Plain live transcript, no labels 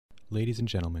Ladies and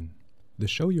gentlemen, the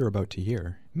show you're about to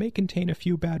hear may contain a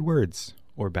few bad words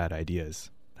or bad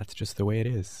ideas. That's just the way it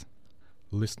is.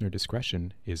 Listener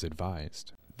discretion is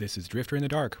advised. This is Drifter in the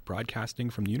Dark, broadcasting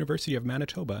from the University of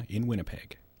Manitoba in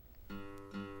Winnipeg.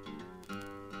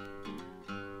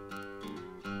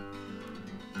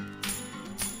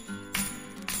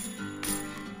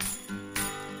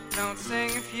 Don't sing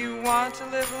if you want to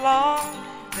live long.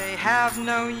 They have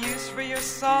no use for your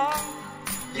song.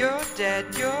 You're dead,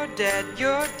 you're dead,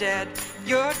 you're dead,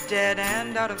 you're dead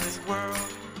and out of this world.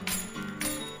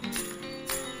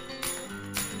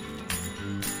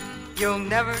 You'll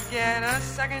never get a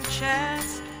second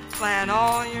chance. Plan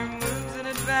all your moves in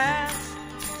advance.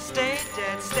 Stay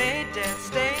dead, stay dead,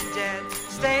 stay dead,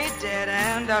 stay dead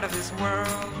and out of this world.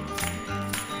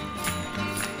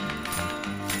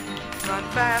 Run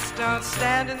fast, don't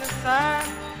stand in the sun.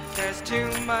 There's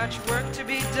too much work to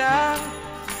be done.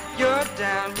 You're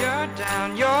down, you're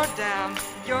down, you're down,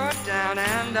 you're down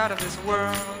and out of this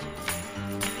world.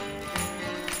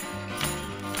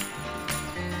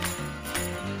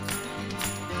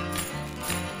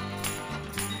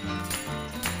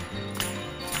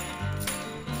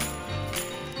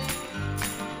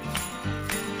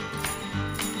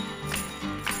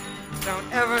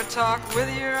 Don't ever talk with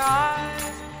your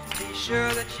eyes. Be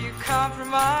sure that you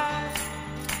compromise.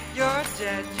 You're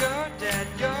dead, you're dead,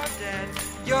 you're dead,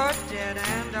 you're dead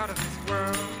and out of this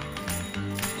world.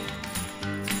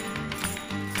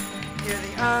 Hear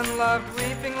the unloved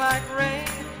weeping like rain.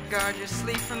 Guard your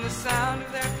sleep from the sound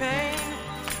of their pain.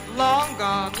 Long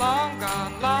gone, long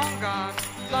gone, long gone,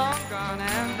 long gone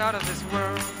and out of this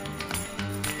world.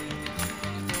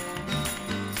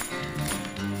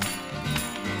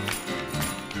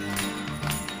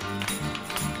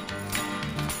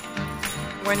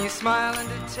 When you smile and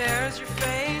it tears your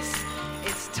face,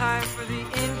 it's time for the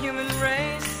inhuman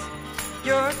race.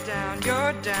 You're down,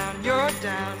 you're down, you're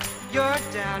down, you're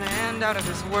down and out of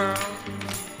this world.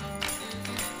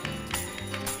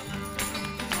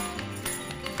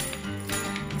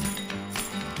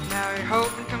 Now your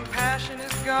hope and compassion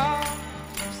is gone.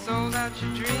 You've sold out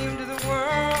your dream to the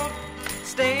world.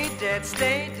 Stay dead,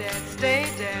 stay dead, stay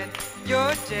dead.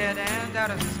 You're dead and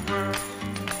out of this world.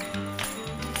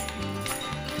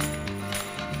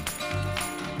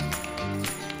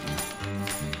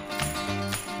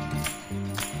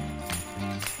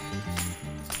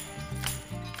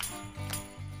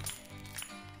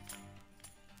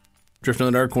 Drifting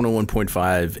in the Dark,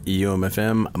 101.5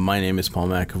 UMFM. My name is Paul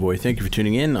McAvoy. Thank you for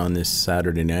tuning in on this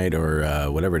Saturday night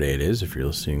or whatever day it is, if you're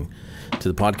listening to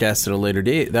the podcast at a later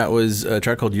date. That was a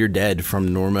track called You're Dead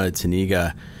from Norma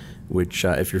Taniga, which,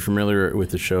 if you're familiar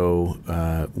with the show,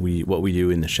 What We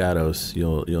Do in the Shadows,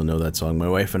 you'll know that song. My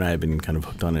wife and I have been kind of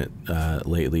hooked on it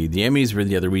lately. The Emmys were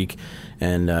the other week,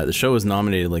 and the show was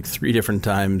nominated like 3 different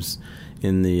times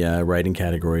in the writing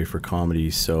category for comedy.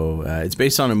 So it's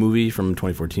based on a movie from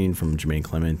 2014 from Jermaine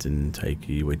Clement and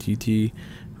Taika Waititi,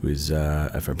 who is,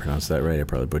 if I pronounced that right, I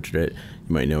probably butchered it.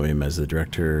 You might know him as the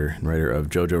director and writer of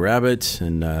Jojo Rabbit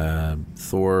and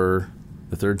Thor,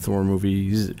 the third Thor movie.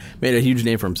 He's made a huge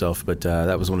name for himself, but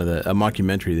that was one of a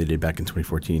mockumentary they did back in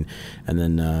 2014. And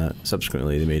then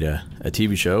subsequently they made a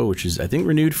TV show, which is, I think,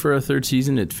 renewed for a 3rd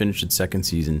season. It finished its 2nd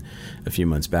season a few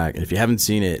months back. And if you haven't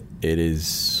seen it, it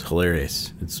is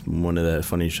hilarious. It's one of the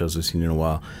funniest shows I've seen in a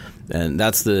while. And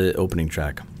that's the opening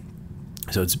track.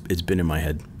 So it's been in my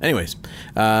head. Anyways,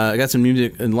 I got some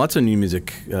music and lots of new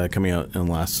music coming out in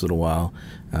the last little while,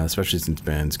 especially since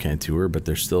bands can't tour, but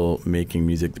they're still making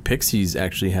music. The Pixies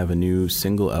actually have a new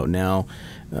single out now.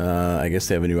 I guess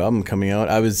they have a new album coming out.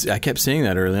 I kept saying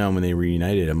that early on when they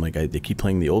reunited. I'm like, they keep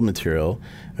playing the old material.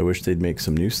 I wish they'd make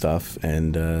some new stuff,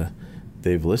 and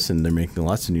they've listened. They're making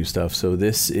lots of new stuff. So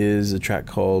this is a track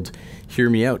called Hear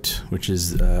Me Out, which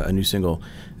is a new single.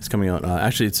 It's coming out.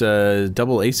 Actually, it's a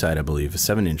double A-side, I believe, a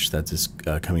 7-inch that is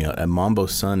coming out. And Mambo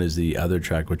Sun is the other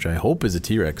track, which I hope is a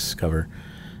T-Rex cover.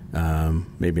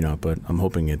 Maybe not, but I'm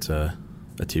hoping it's a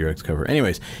T-Rex cover.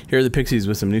 Anyways, here are the Pixies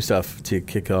with some new stuff to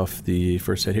kick off the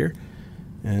first set here.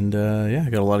 And I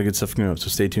got a lot of good stuff coming up, so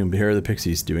stay tuned. But here are the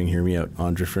Pixies doing Hear Me Out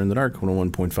on Drifter in the Dark,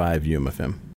 101.5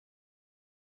 UMFM.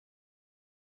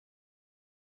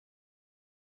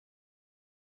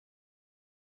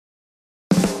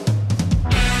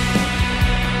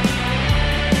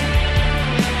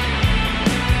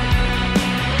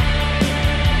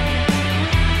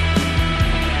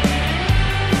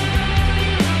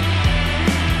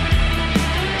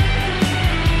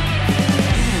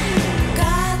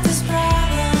 Got this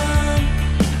problem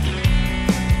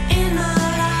in my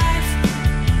life.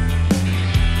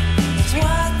 It's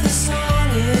what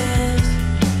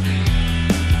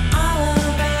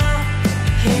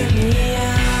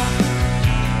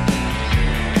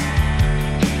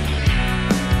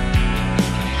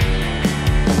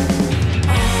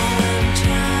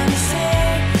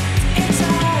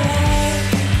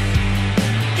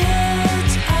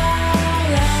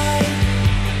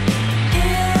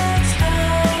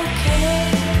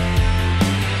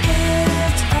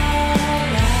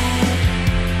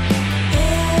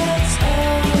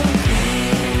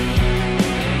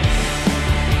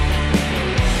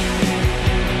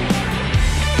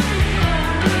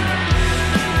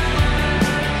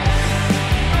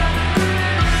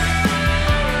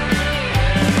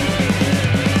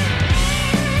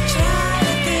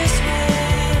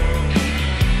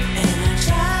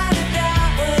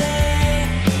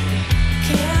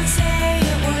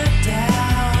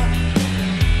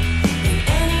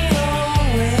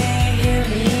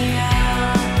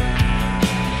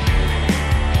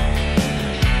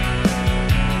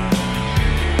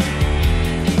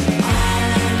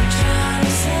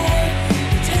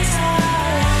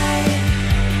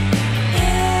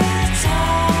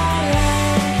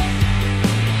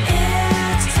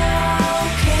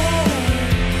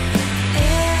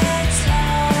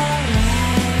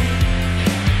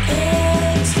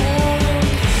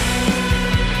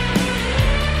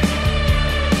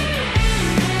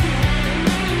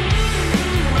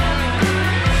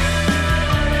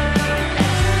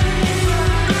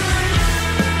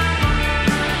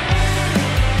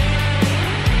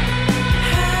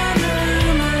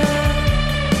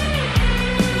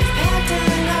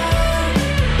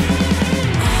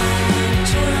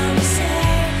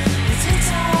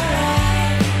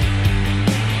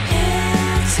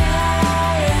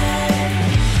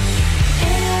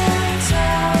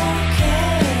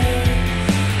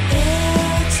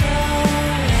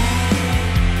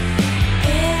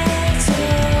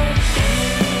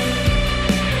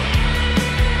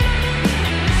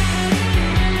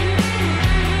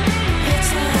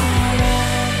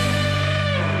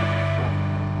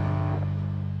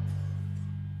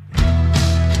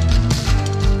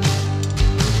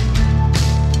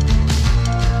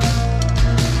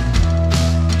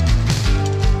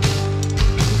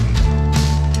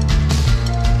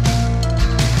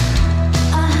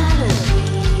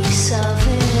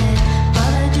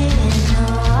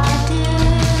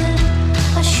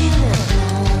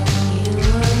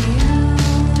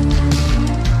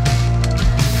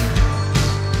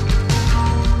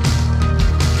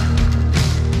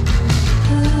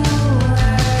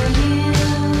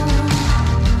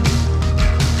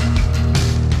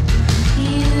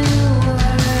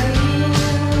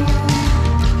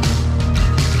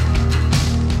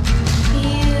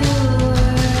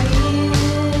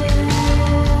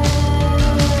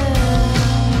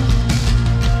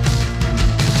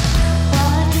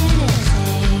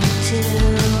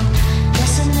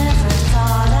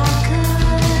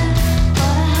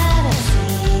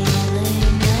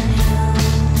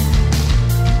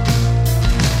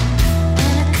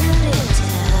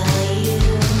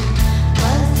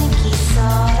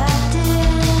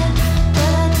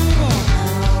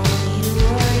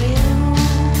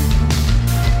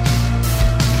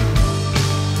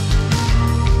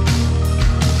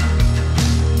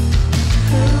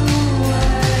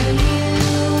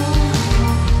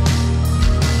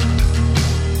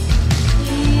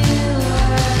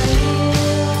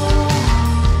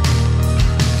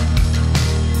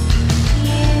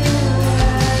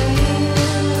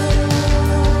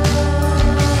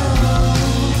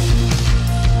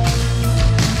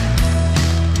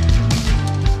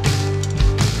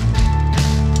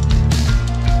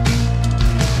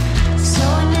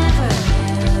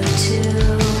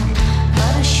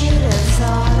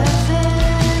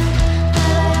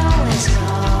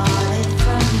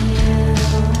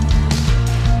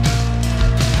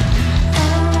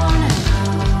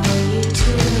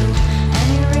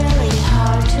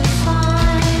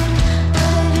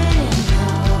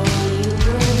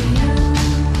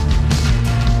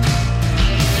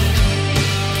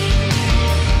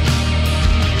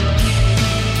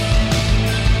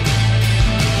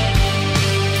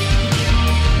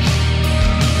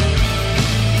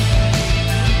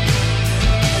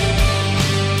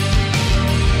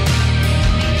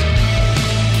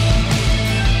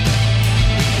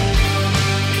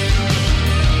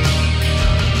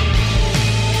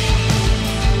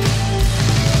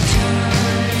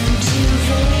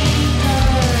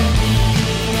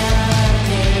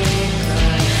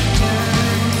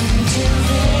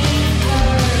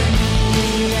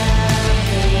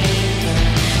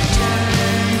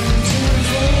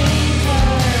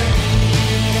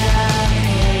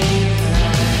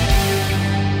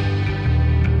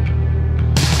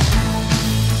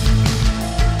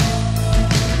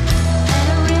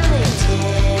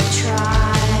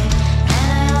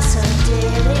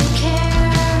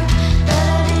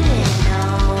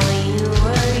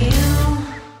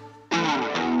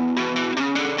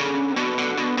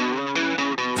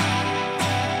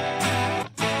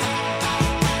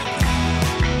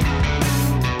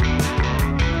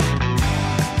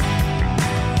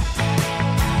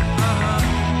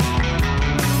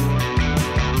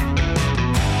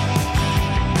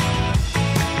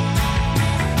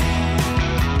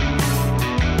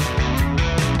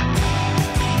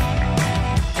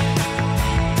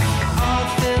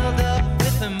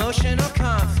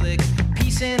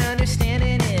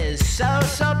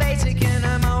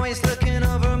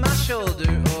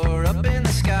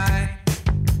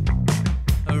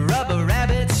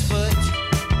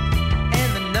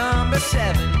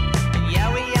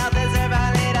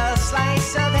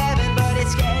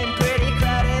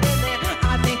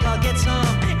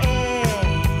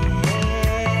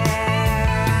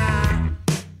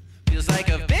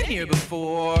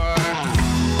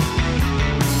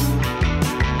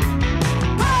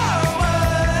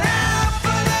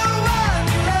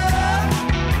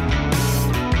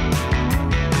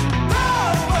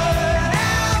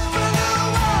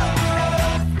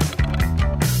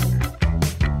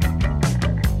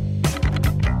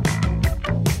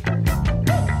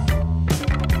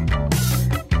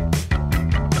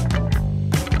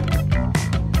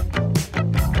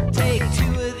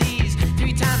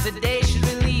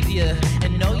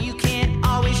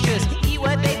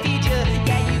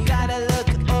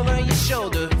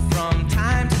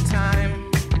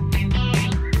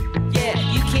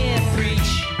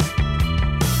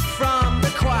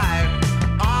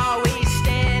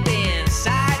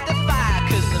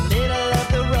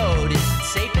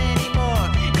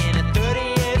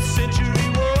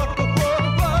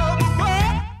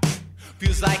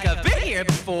here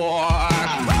before.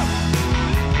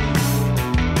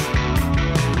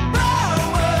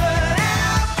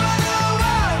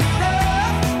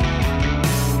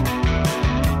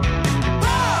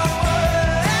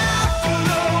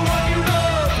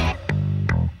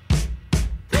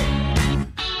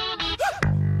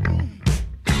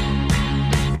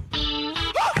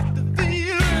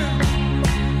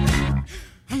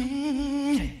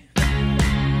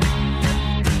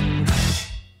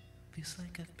 Feels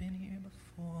like I've been here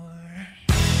before,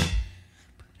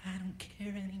 but I don't care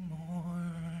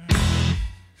anymore. I'll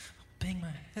bang my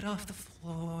head off the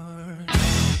floor, and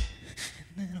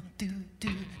then I'll do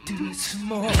it some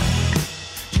more.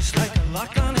 Just like a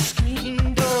lock on a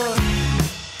screen door.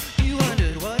 You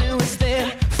wondered what it was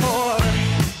there for.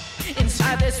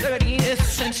 Inside this 30th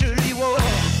century war,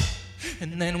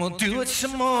 and then we'll do it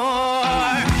some more.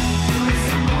 Do it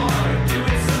some more, do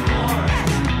it some more.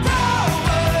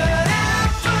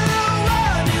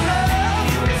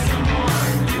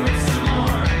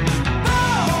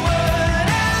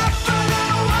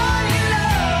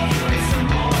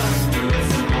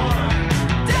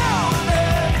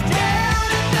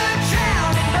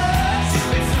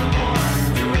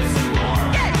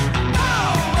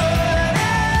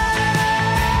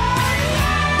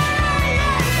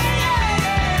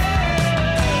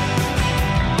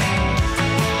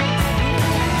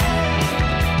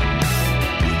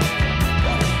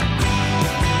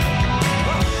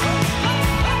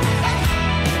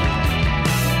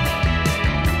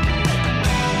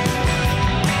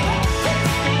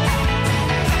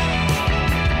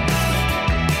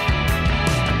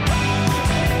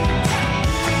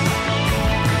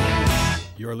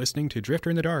 You're listening to Drifter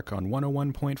in the Dark on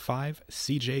 101.5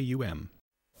 CJUM.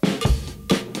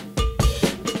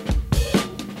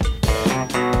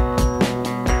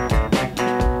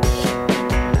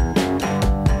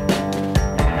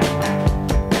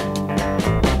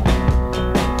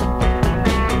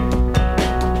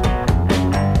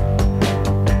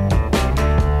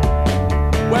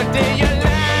 What do you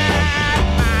like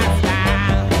my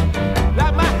style?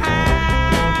 Like my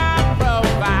high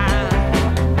profile.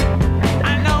 I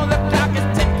know the clock is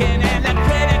ticking and the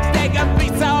critics they can be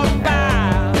so fine.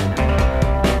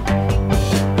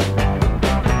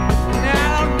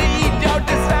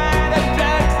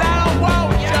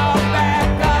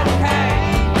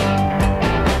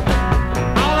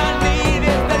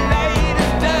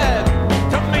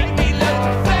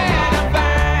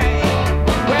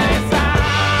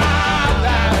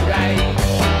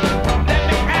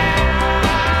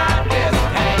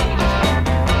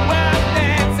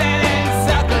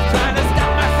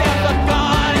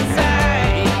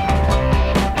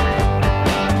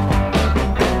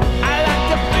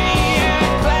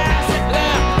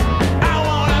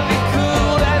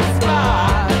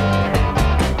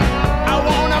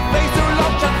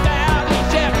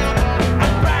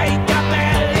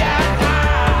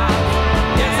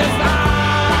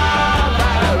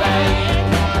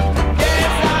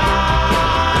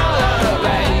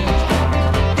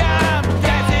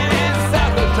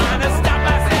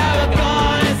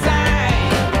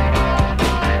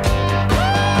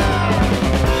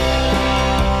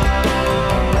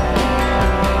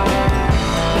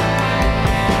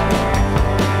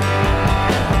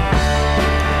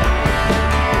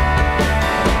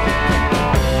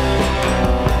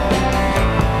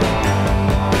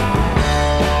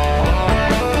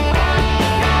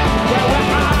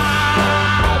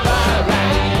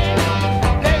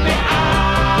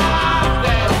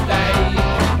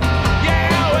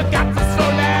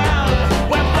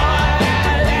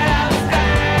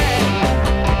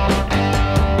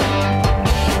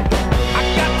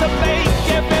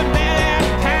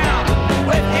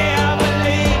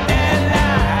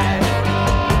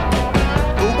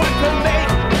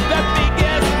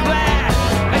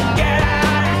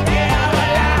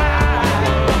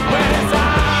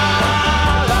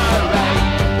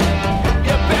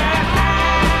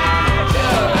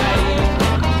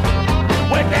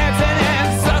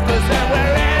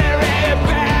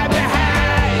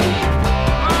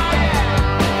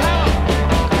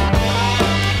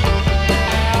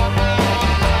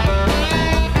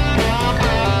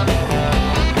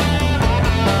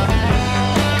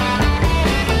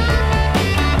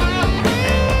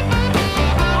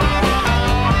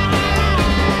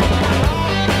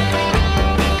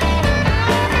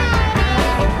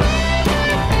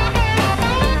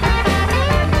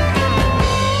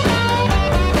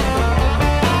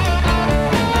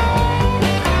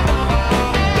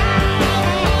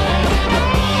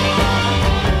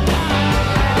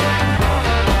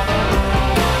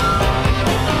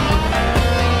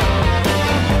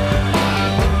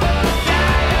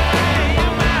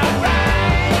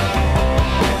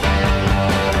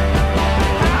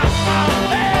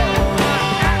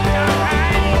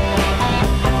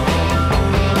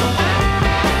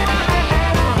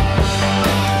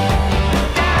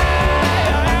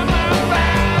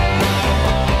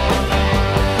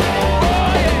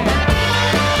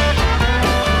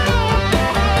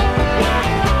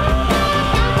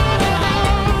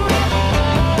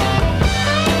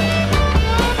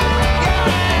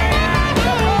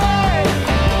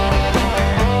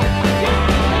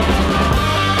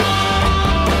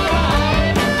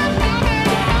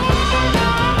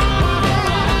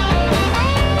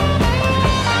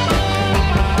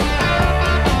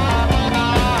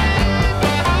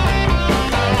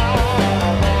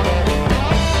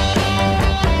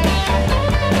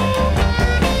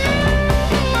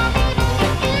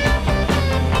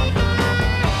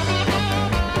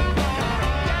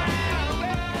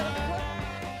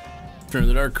 Turn in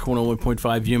the Dark, 101.5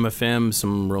 UMFM,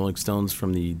 some Rolling Stones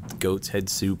from the Goat's Head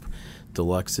Soup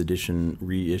Deluxe Edition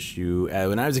reissue.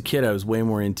 When I was a kid, I was way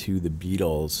more into the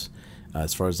Beatles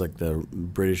as far as like the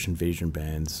British invasion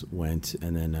bands went,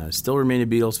 and then still remain a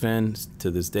Beatles fan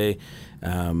to this day.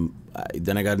 Then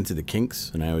I got into the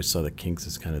Kinks, and I always saw the Kinks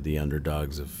as kind of the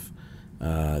underdogs of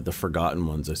the forgotten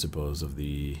ones, I suppose, of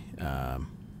the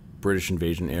British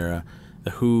invasion era. The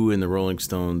Who and the Rolling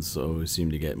Stones always seem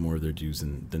to get more of their dues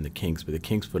than the Kinks, but the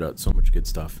Kinks put out so much good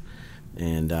stuff.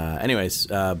 And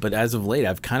but as of late,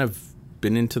 I've kind of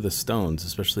been into the Stones,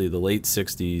 especially the late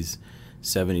 60s,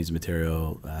 70s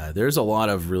material. There's a lot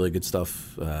of really good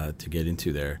stuff to get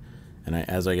into there. And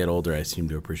as I get older, I seem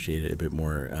to appreciate it a bit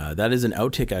more. That is an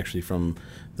outtake, actually, from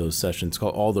those sessions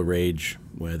called All the Rage,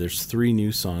 where there's 3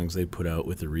 new songs they put out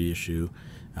with the reissue.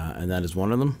 And that is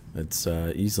one of them. It's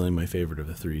easily my favorite of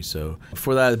the 3. So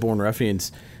before that, Born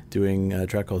Ruffians doing a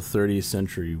track called 30th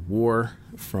Century War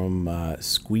from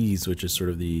Squeeze, which is sort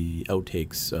of the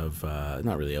outtakes of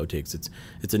not really outtakes.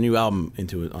 It's a new album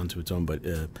onto its own, but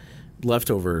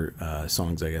leftover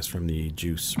songs, I guess, from the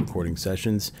Juice recording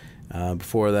sessions.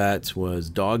 Before that was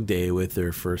Dog Day with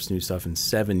their first new stuff in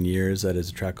 7 years. That is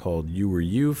a track called You Were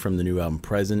You from the new album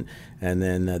Present. And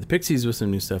then the Pixies with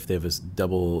some new stuff. They have a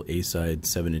double A-side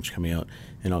 7-inch coming out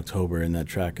in October, and that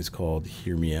track is called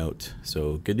Hear Me Out.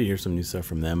 So good to hear some new stuff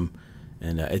from them.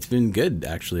 And it's been good,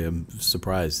 actually. I'm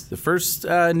surprised. The first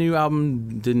new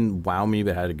album didn't wow me,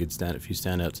 but had a few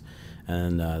standouts.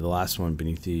 And the last one,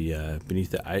 Beneath the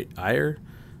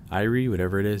Irie,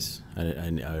 whatever it is.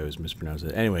 I always mispronounce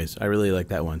it. Anyways, I really like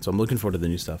that one, so I'm looking forward to the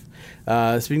new stuff.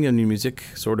 Speaking of new music,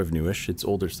 sort of newish, it's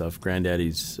older stuff.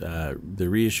 Granddaddy's, they're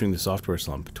reissuing the Software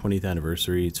Slump 20th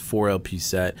anniversary. It's 4 LP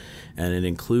set, and it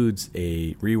includes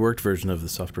a reworked version of the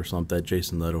Software Slump that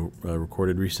Jason Leto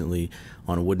recorded recently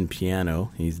on a wooden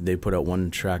piano. They put out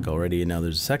one track already, and now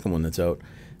there's a second one that's out.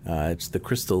 It's the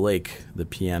Crystal Lake, the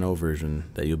piano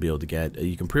version that you'll be able to get.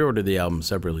 You can pre-order the album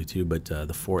separately too, but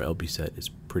the 4 LP set is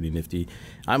pretty nifty.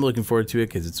 I'm looking forward to it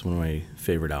because it's one of my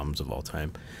favorite albums of all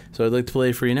time. So I'd like to play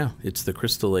it for you now. It's the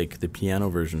Crystal Lake, the piano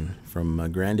version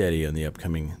from Granddaddy on the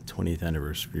upcoming 20th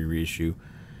anniversary reissue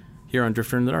here on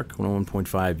Drifter in the Dark,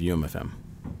 101.5 UMFM.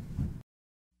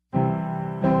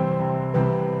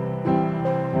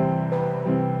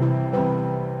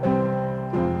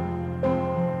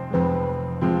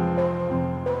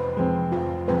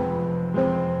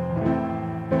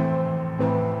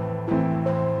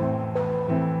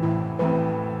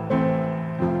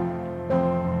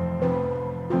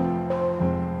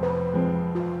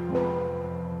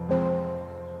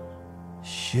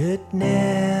 Should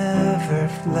never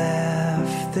have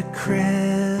left the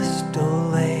Crystal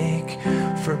Lake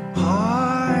for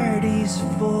parties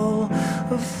full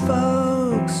of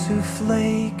folks who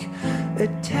flake.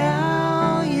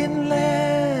 Italian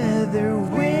leather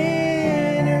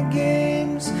winter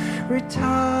games,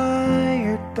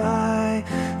 retired by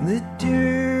the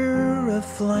Dura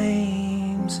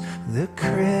flames. The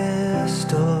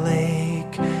Crystal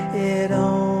Lake, it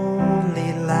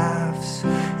only laughs,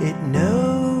 it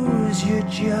knows you're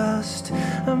just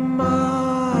a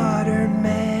modern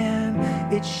man.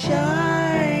 It's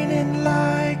shining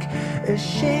like a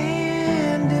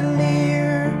chandelier,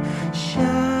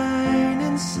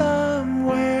 shining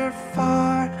somewhere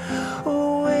far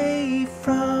away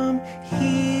from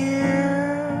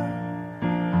here.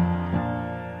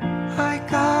 I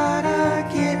gotta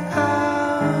get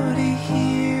out of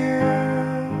here.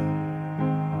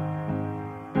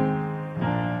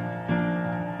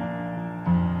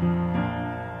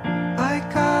 I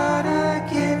gotta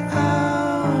get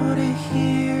out of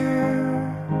here.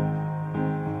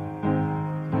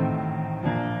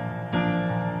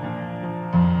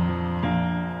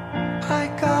 I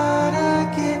gotta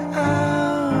get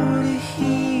out of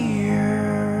here.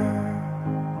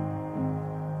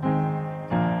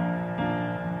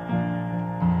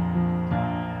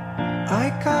 I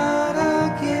gotta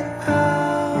get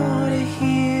out of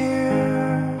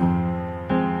here.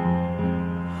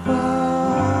 Oh.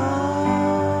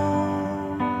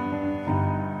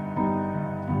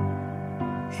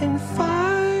 And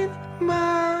find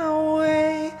my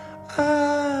way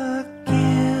again.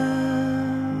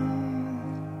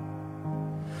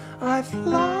 I've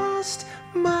lost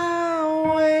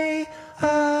my way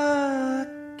again.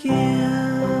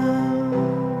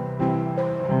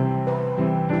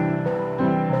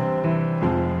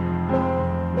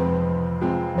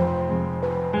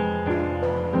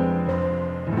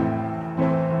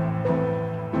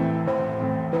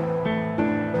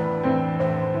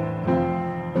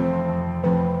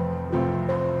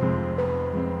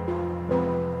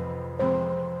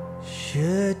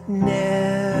 Should never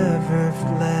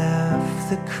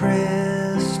the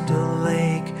Crystal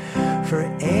Lake for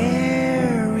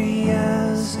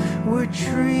areas where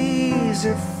trees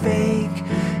are fake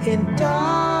and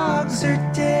dogs are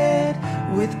dead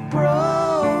with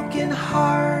broken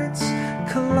hearts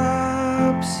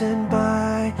collapsing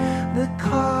by the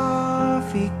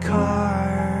coffee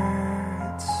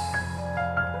carts.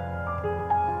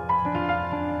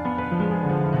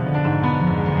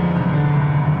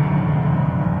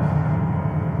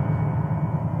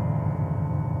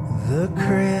 The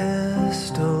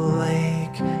Crystal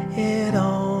Lake, it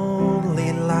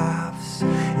only laughs.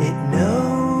 It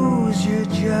knows you're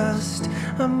just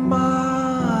a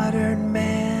modern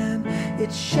man.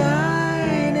 It's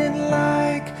shining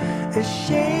like a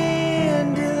chandelier,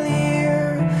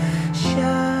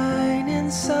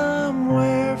 shining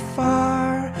somewhere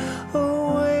far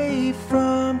away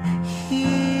from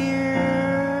here.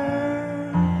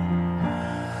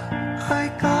 I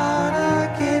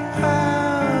gotta get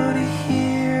out of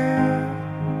here.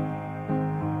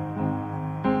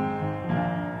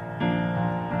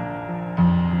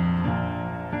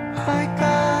 I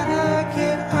gotta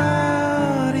get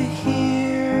out of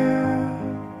here.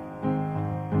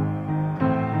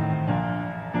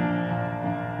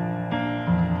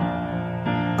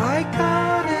 I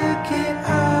gotta get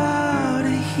out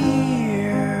of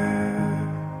here.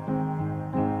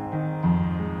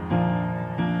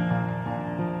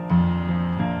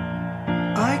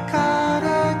 I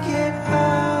gotta get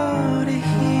out of here.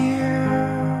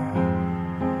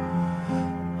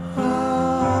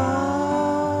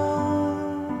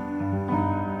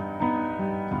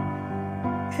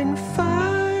 And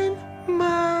find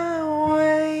my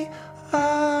way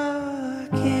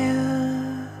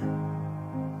again.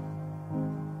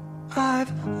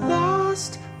 I've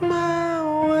lost my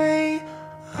way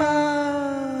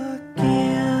again.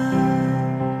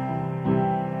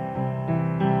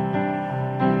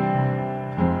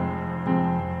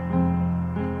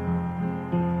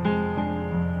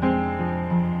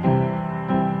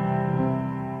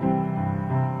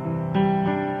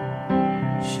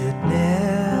 Should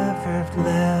never have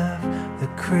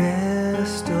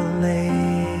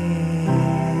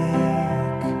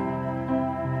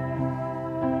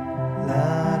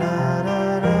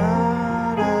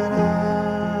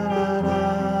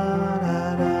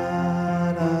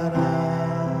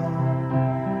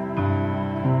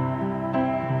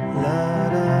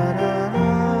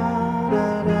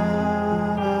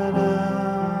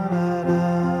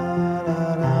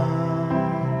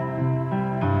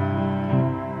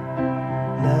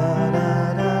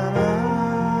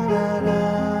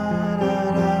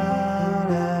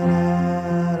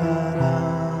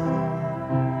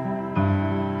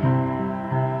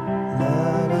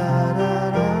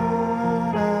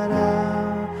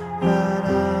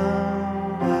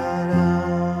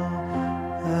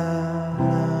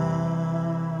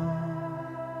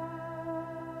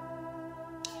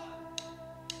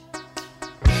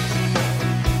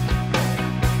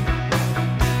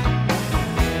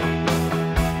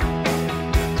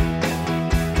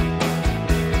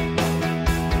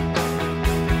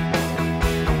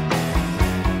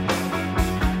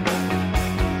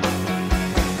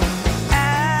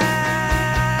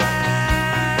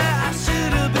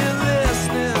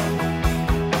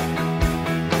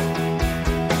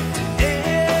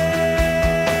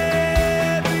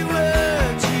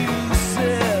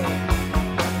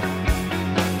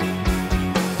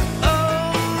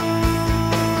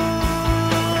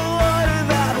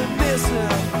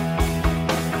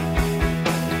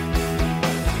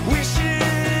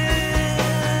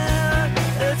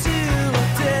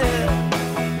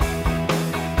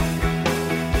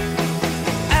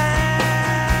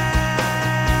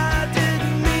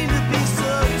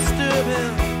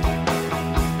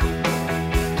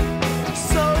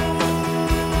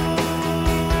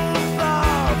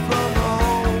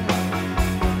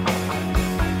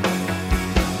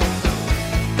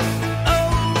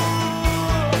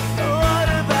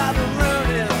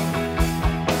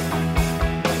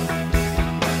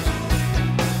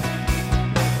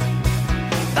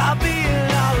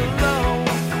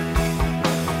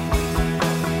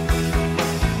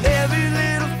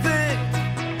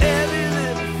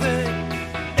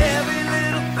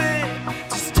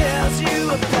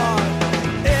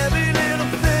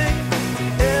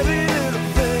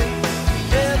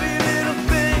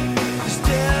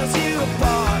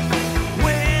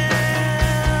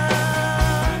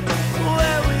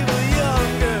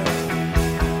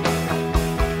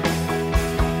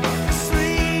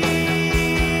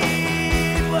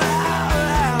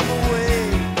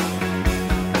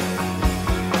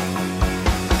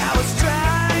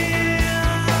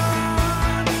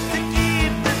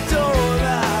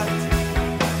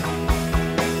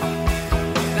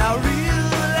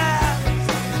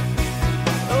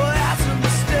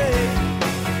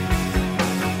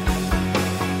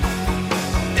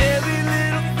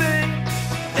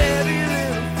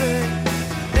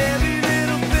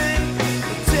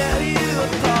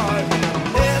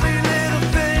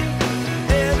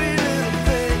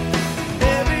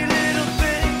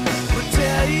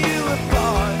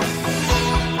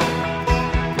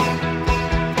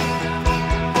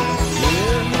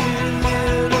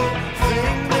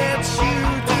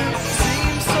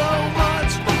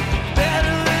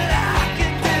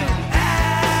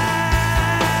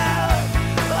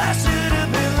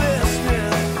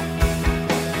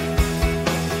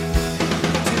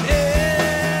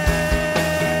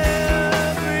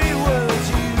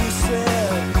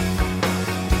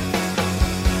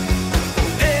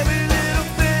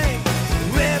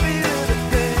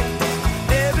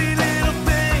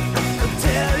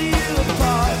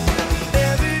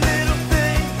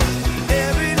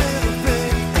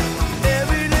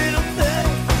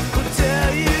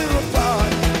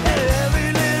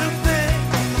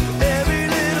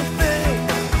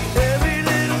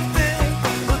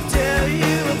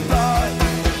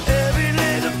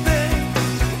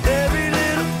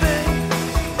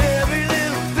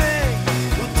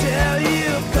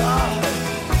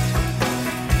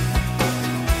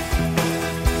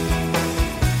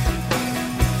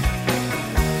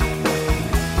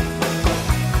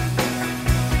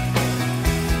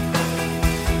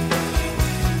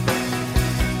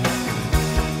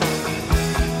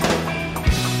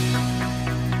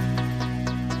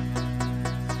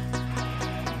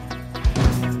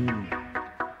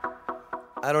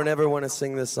I don't ever want to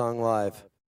sing this song live.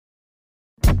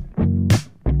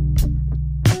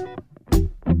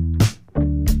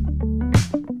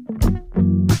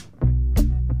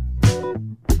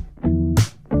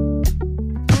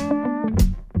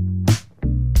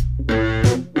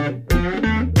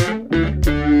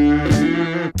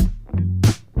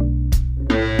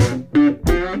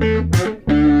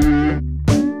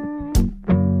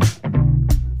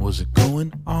 Was it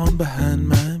going on behind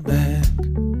my back?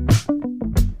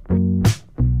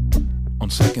 On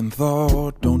second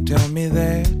thought, don't tell me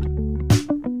that.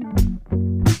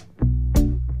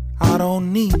 I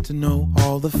don't need to know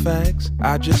all the facts,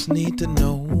 I just need to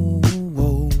know.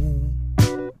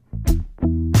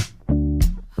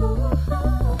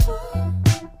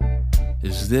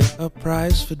 Is there a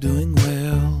price for doing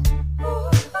well?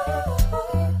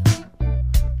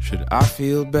 Should I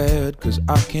feel bad 'cause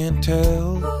I can't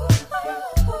tell?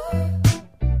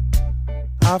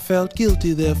 I felt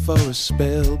guilty there for a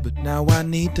spell, but now I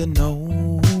need to know.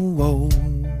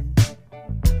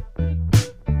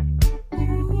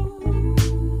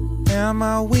 Am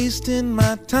I wasting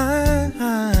my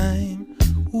time?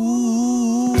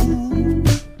 Ooh.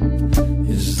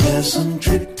 Is there some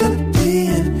trick to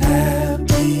being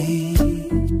happy?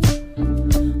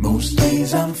 Most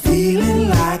days I'm feeling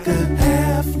like a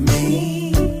half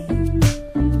me,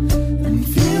 and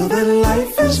feel that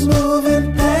life is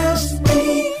moving past me.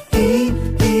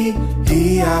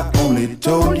 I only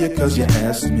told you 'cause you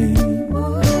asked me.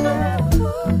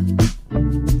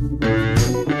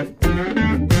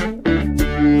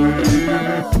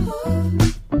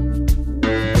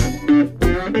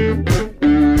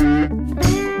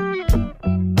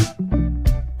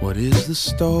 What is the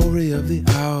story of the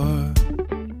hour?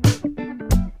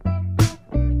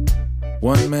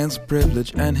 One man's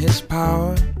privilege and his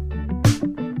power.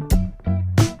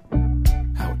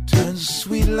 How it turns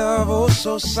sweet love oh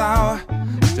so sour.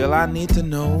 Still I need to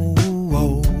know.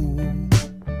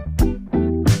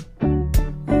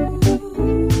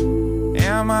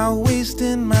 Am I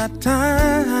wasting my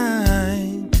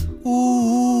time?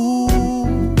 Ooh.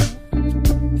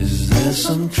 Is there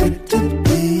some trick to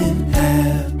being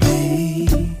happy?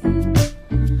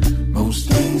 Most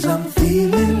days I'm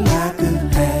feeling like a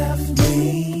half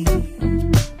me,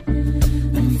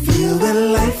 and feel that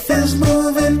life is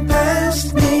moving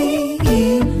past me.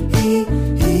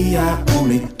 I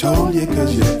only told you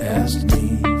 'cause you asked me,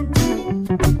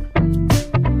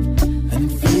 and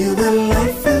feel that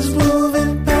life is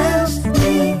moving past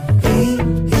me.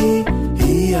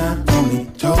 I only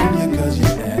told you 'cause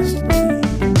you asked me.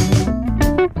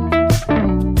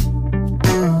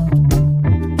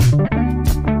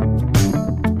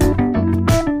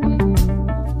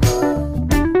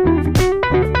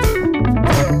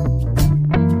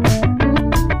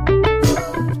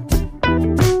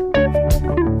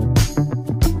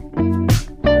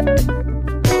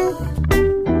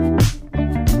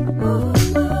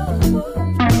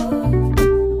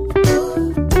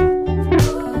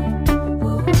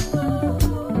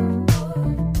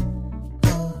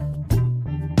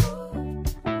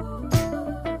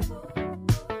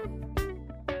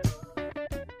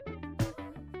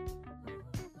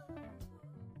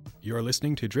 You're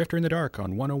listening to Drifter in the Dark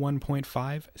on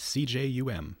 101.5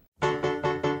 CJUM.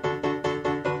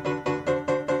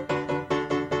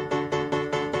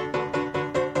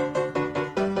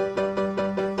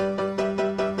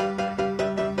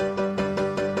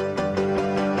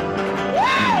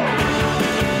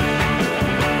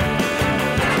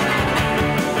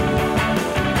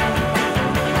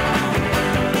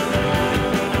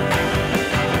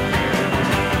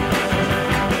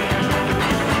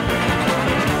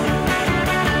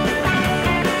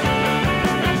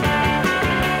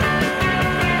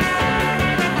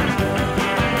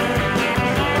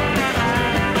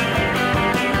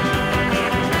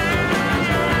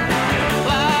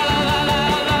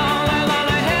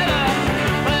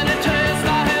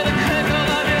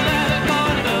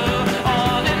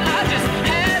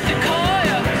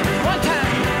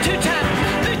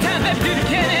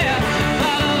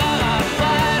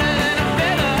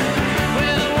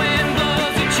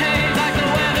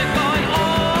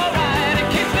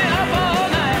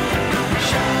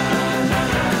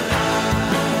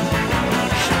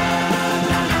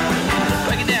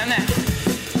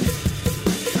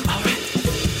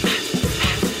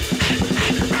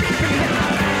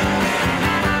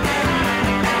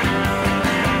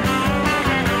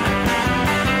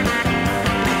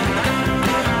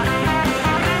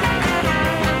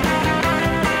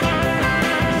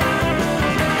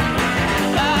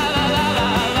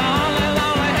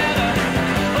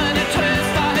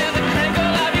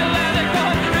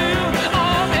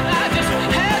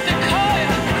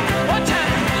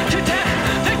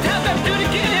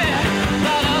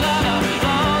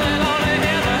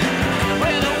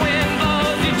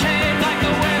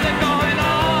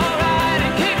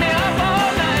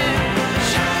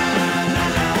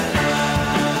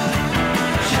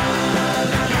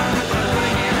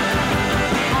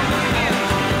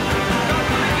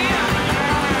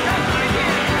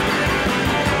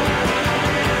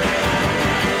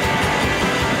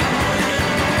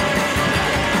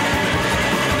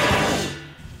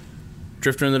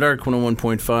 Drifter in the Dark,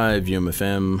 101.5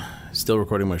 UMFM. Still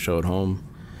recording my show at home.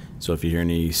 So if you hear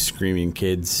any screaming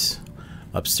kids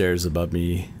upstairs above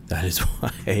me, that is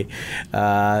why.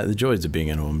 The joys of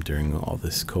being at home during all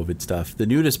this COVID stuff. The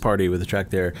Nudist Party with a track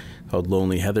there called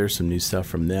Lonely Heather, some new stuff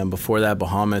from them. Before that,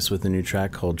 Bahamas with a new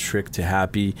track called Trick to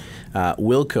Happy.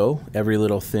 Wilco, Every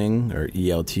Little Thing, or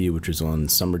ELT, which was on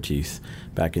Summer Teeth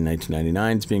back in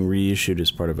 1999. It's being reissued as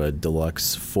part of a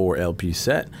deluxe 4 LP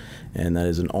set, and that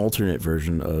is an alternate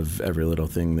version of Every Little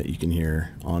Thing that you can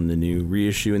hear on the new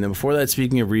reissue. And then before that,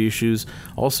 speaking of reissues,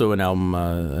 also an album,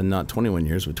 not 21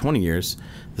 years, but 20 years,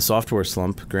 The Software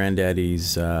Slump,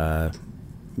 Granddaddy's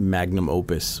magnum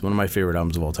opus, one of my favorite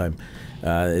albums of all time.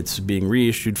 It's being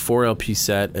reissued 4 LP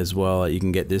set as well. You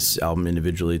can get this album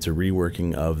individually. It's a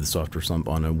reworking of The Software Slump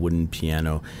on a wooden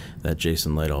piano that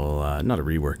Jason Lytle, not a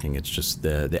reworking, it's just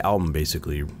the album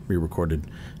basically re-recorded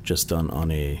just done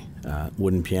on a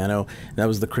wooden piano. And that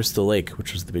was The Crystal Lake,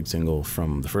 which was the big single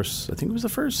from the first, I think it was the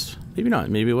first, maybe not,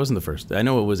 maybe it wasn't the first. I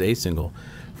know it was a single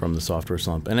from The Software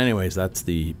Slump. And anyways, that's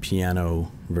the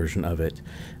piano version of it.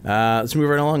 Let's move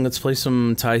right along. Let's play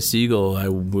some Ty Segall.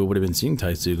 We would have been seeing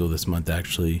Ty Segall this month,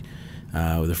 actually,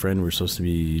 with a friend. We were supposed to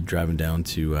be driving down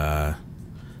to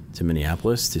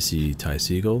Minneapolis to see Ty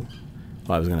Segall.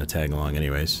 Well, I was going to tag along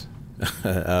anyways.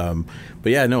 But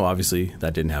yeah, no, obviously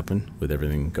that didn't happen with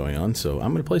everything going on. So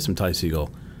I'm going to play some Ty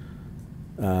Segall.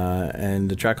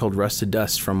 And a track called Rusted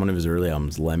Dust from one of his early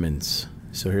albums, Lemons.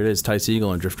 So here it is, Ty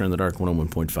Segall on Drifter in the Dark,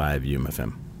 101.5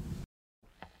 UMFM.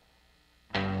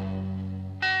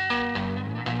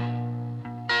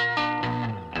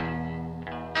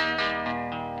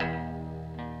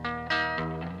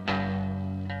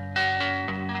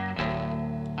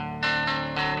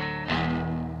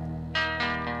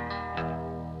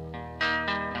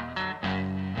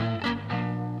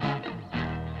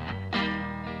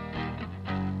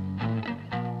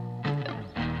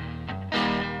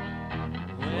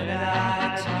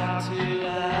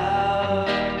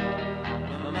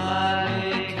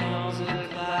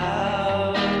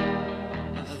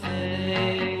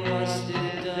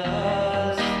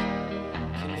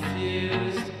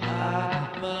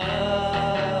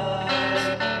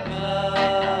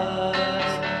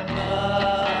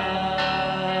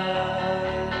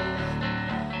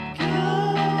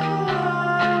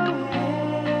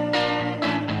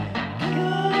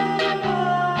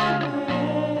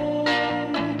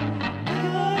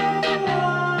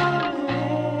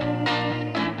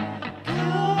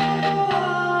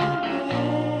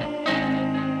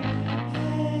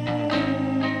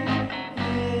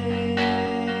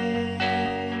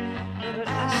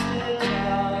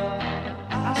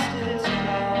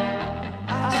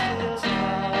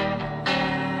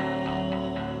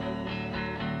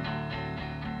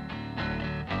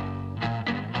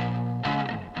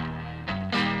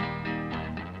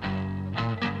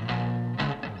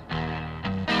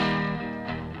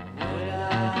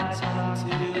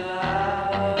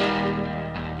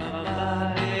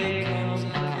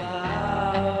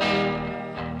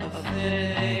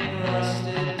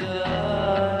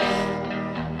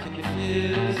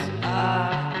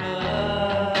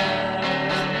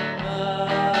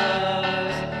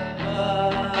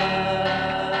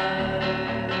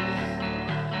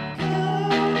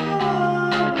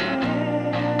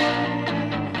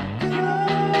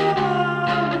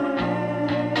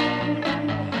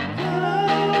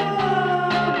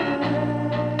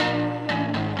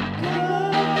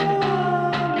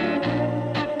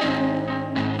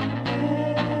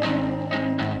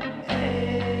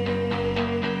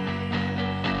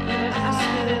 I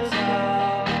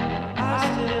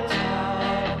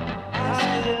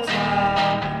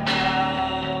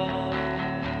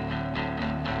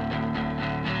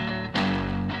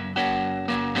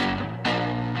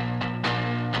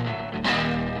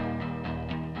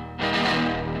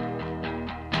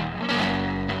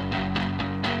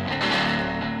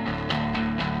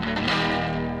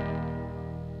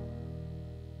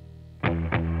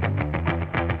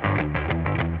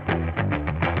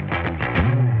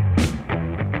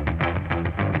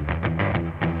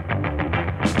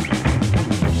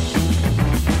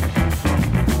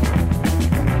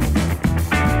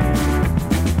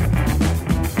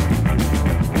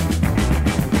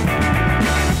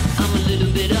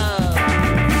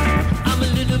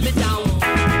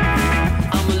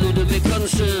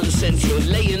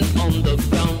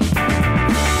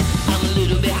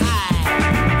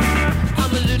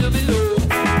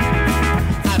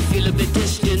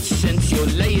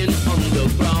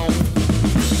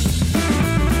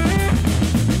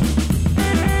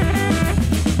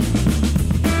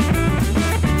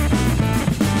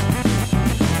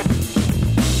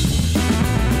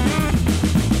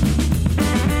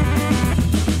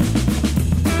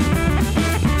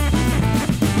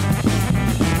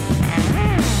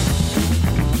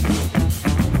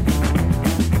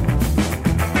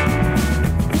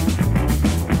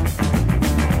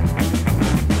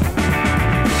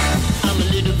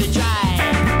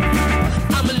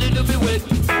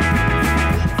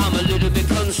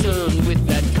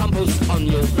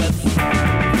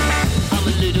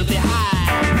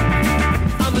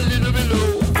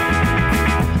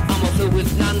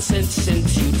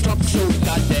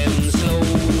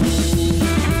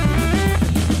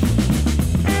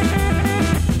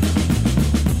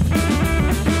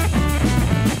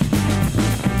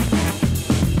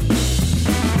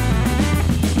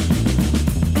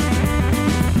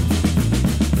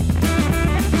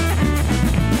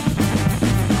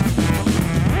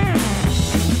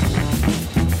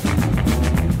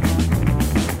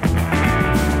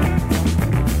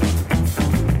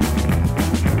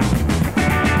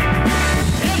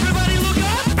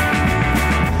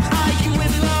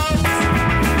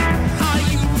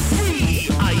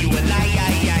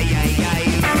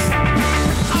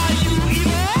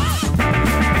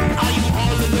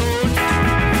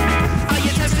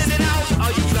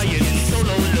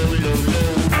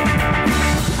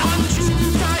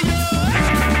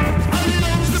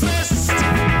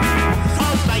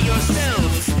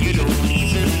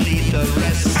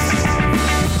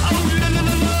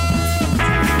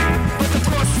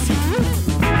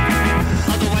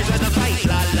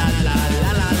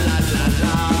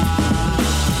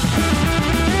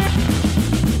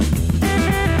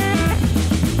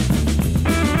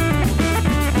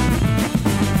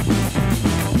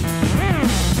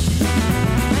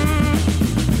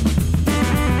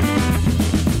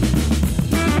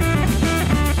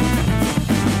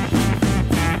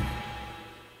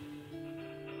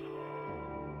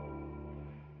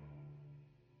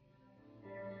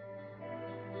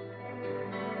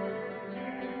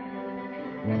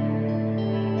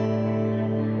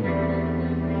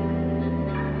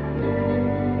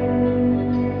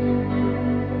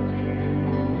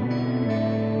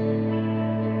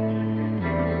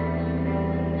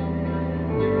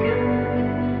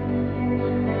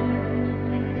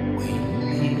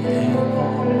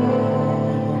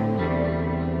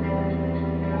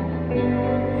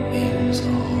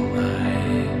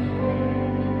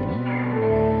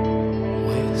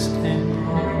wasting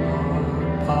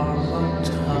all our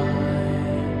time.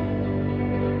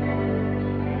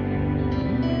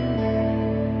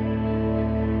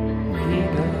 We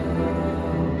go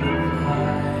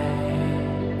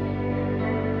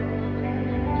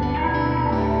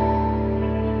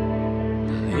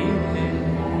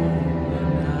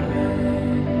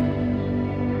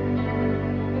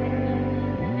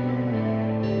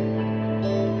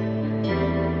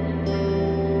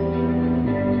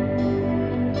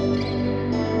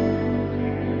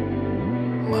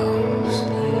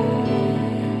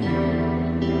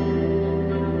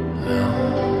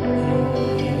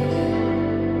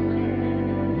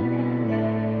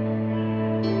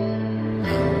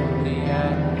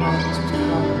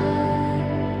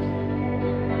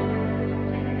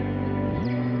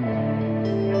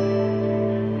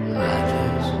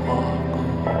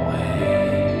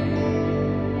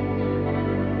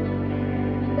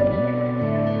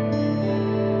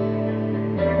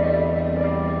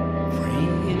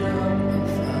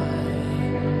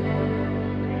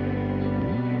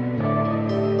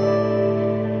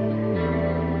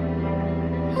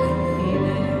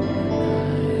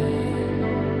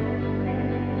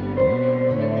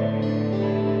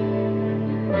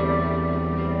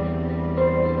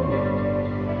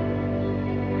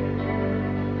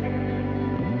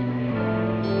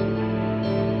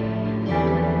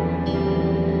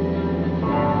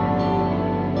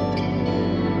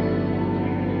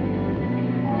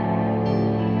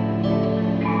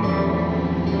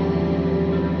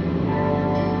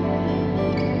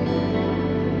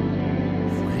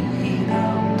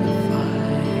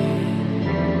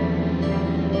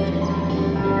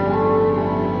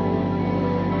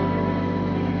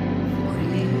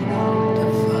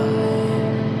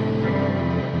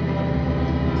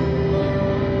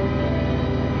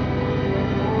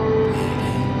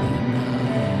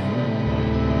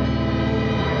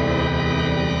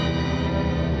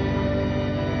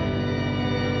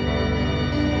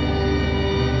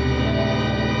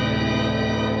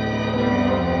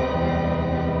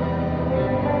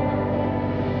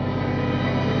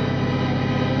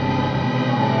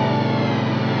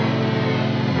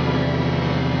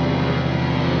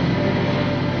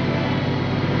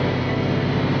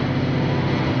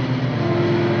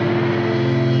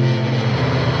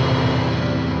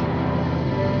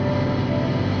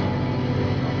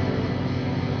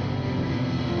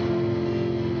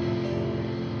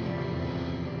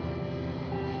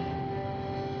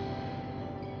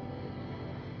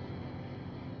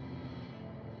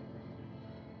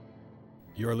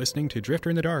You're listening to Drifter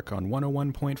in the Dark on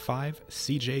 101.5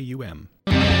 CJUM.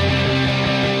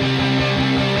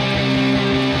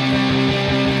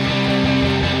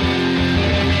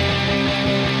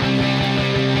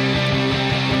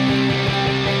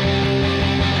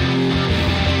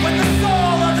 When the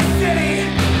soul of the city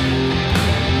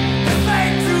is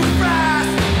laid to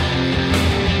rest,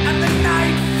 and the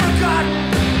night forgotten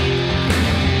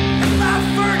and left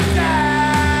for dead.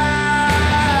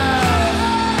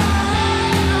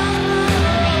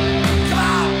 Come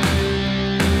out!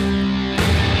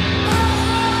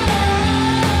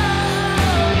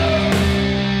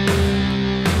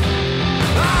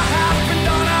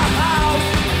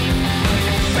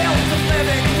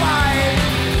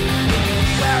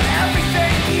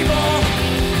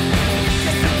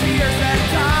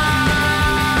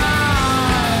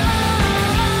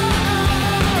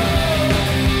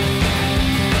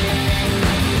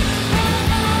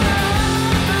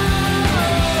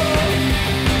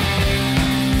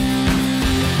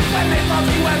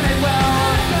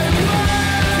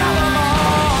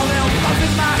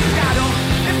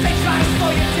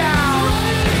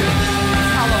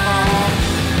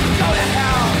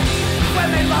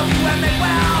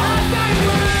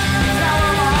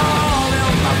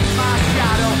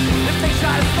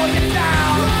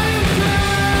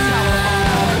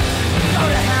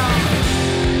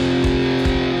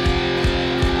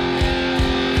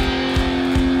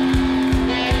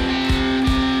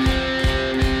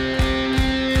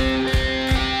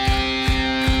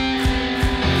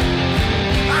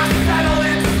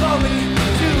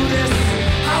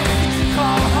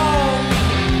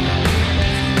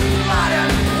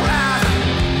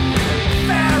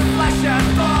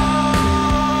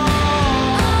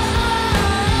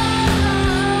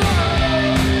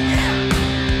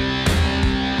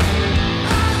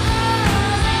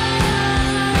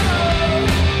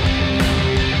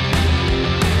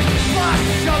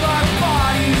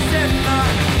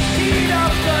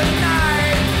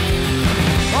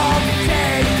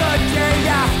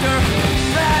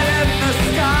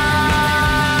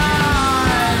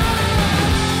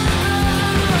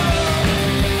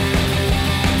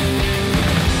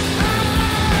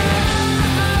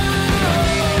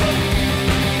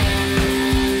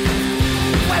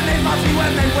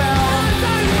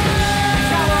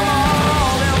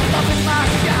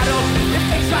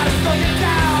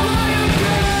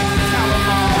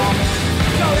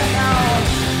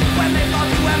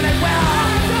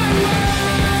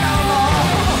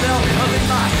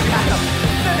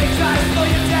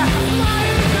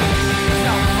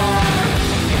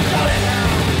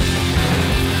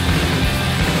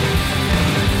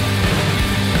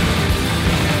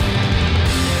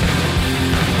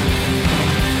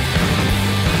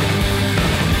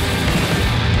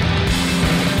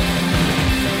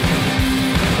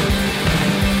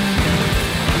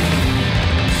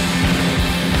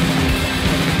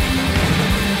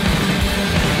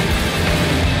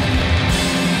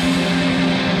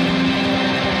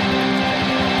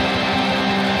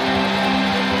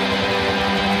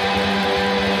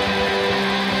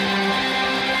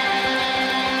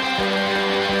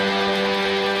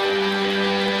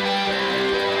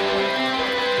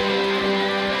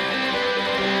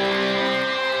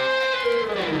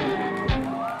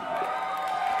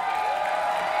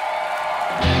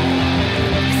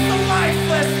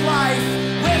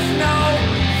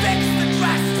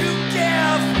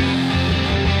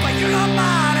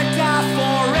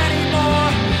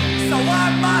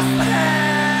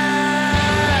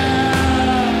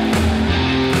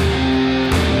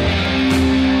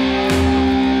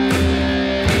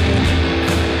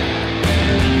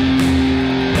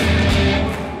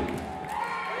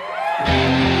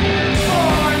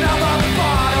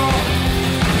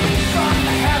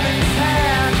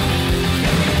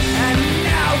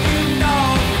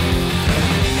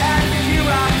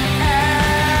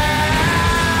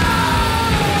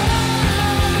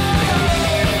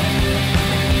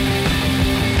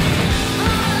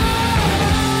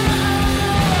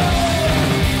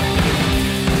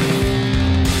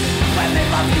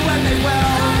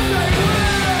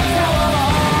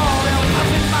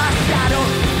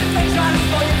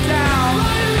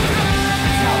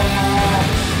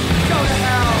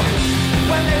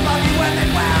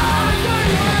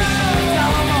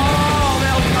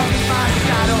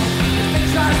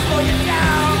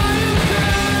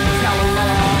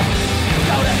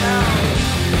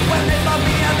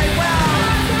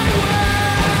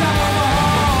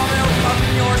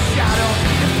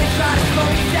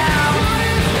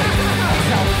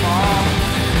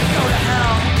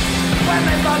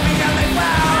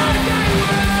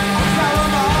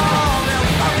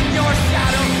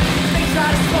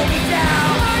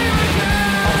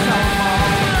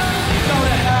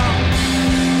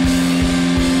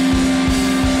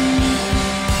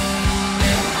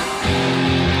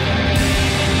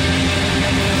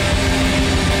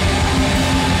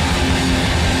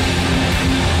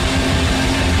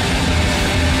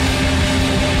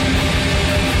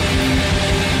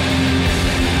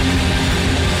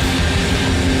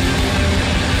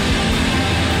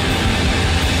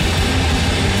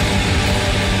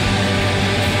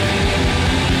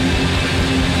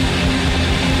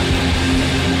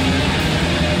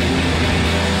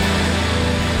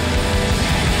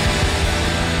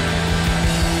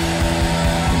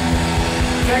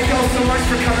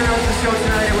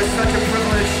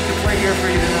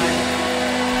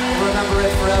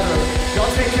 whatever.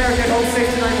 Y'all take care, get home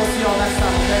safe tonight. We'll see y'all next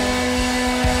time, okay?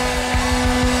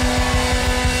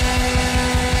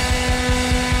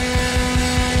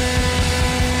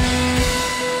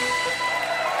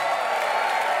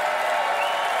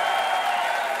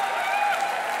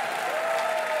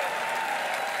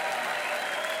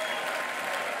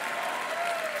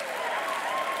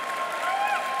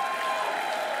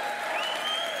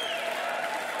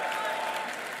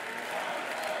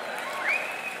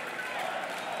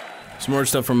 Some more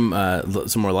stuff from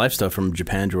some more live stuff from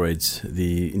Japandroids.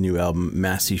 The new album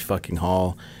Massey Fucking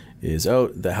Hall is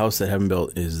out. The House That Heaven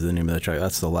Built is the name of that track.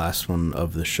 That's the last one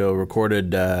of the show,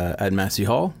 recorded at Massey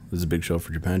Hall. This is a big show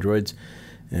for Japandroids,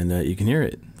 and you can hear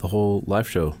it, the whole live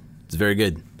show. It's very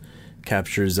good.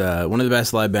 Captures one of the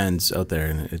best live bands out there,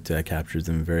 and it captures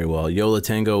them very well. Yola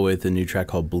Tango with a new track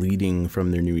called Bleeding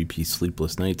from their new EP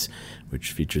Sleepless Nights,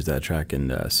 which features that track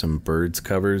and some Birds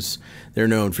covers. They're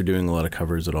known for doing a lot of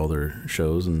covers at all their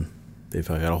shows, and they've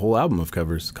got a whole album of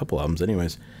covers, a couple albums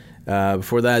anyways.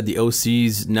 Before that, the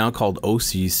OCs, now called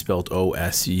OCs, spelled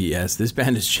O-S-E-S. This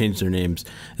band has changed their names.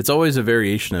 It's always a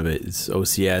variation of it. It's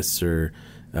OCS or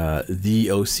the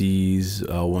OCs,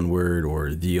 one word,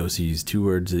 or the OCs, two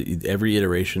words. Every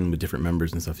iteration with different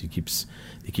members and stuff, they keep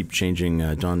changing.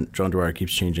 John Dwyer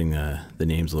keeps changing the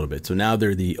names a little bit. So now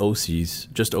they're the OCs,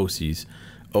 just OCs,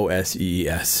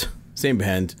 O-S-E-E-S. Same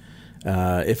band.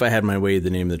 If I Had My Way, the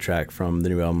name of the track from the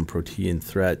new album Protean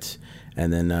Threat.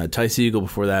 And then Ty Segall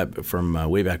before that, from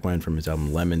way back when, from his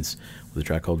album Lemons, with a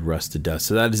track called Rust to Dust.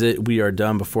 So that is it. We are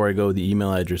done. Before I go, the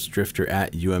email address,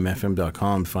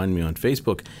 drifter@umfm.com. Find me on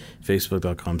Facebook,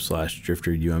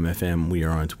 facebook.com/drifterumfm. We are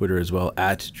on Twitter as well,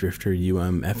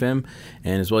 @drifterumfm.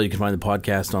 And as well, you can find the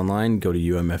podcast online. Go to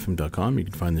umfm.com. You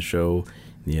can find the show,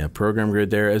 the program grid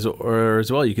there. As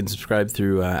well, you can subscribe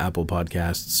through Apple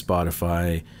Podcasts,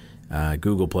 Spotify,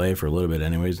 Google Play for a little bit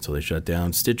anyways, until they shut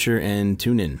down, Stitcher, and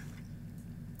TuneIn.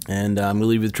 And I'm going to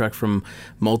leave you the track from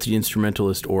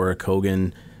multi-instrumentalist Aura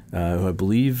Kogan, who I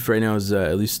believe right now is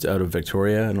at least out of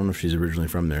Victoria. I don't know if she's originally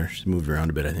from there. She's moved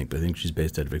around a bit, I think, but I think she's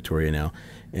based out of Victoria now.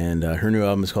 And her new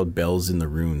album is called Bells in the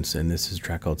Runes, and this is a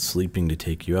track called Sleeping to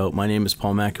Take You Out. My name is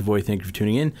Paul McAvoy. Thank you for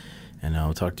tuning in, and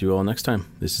I'll talk to you all next time.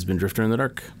 This has been Drifter in the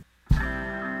Dark.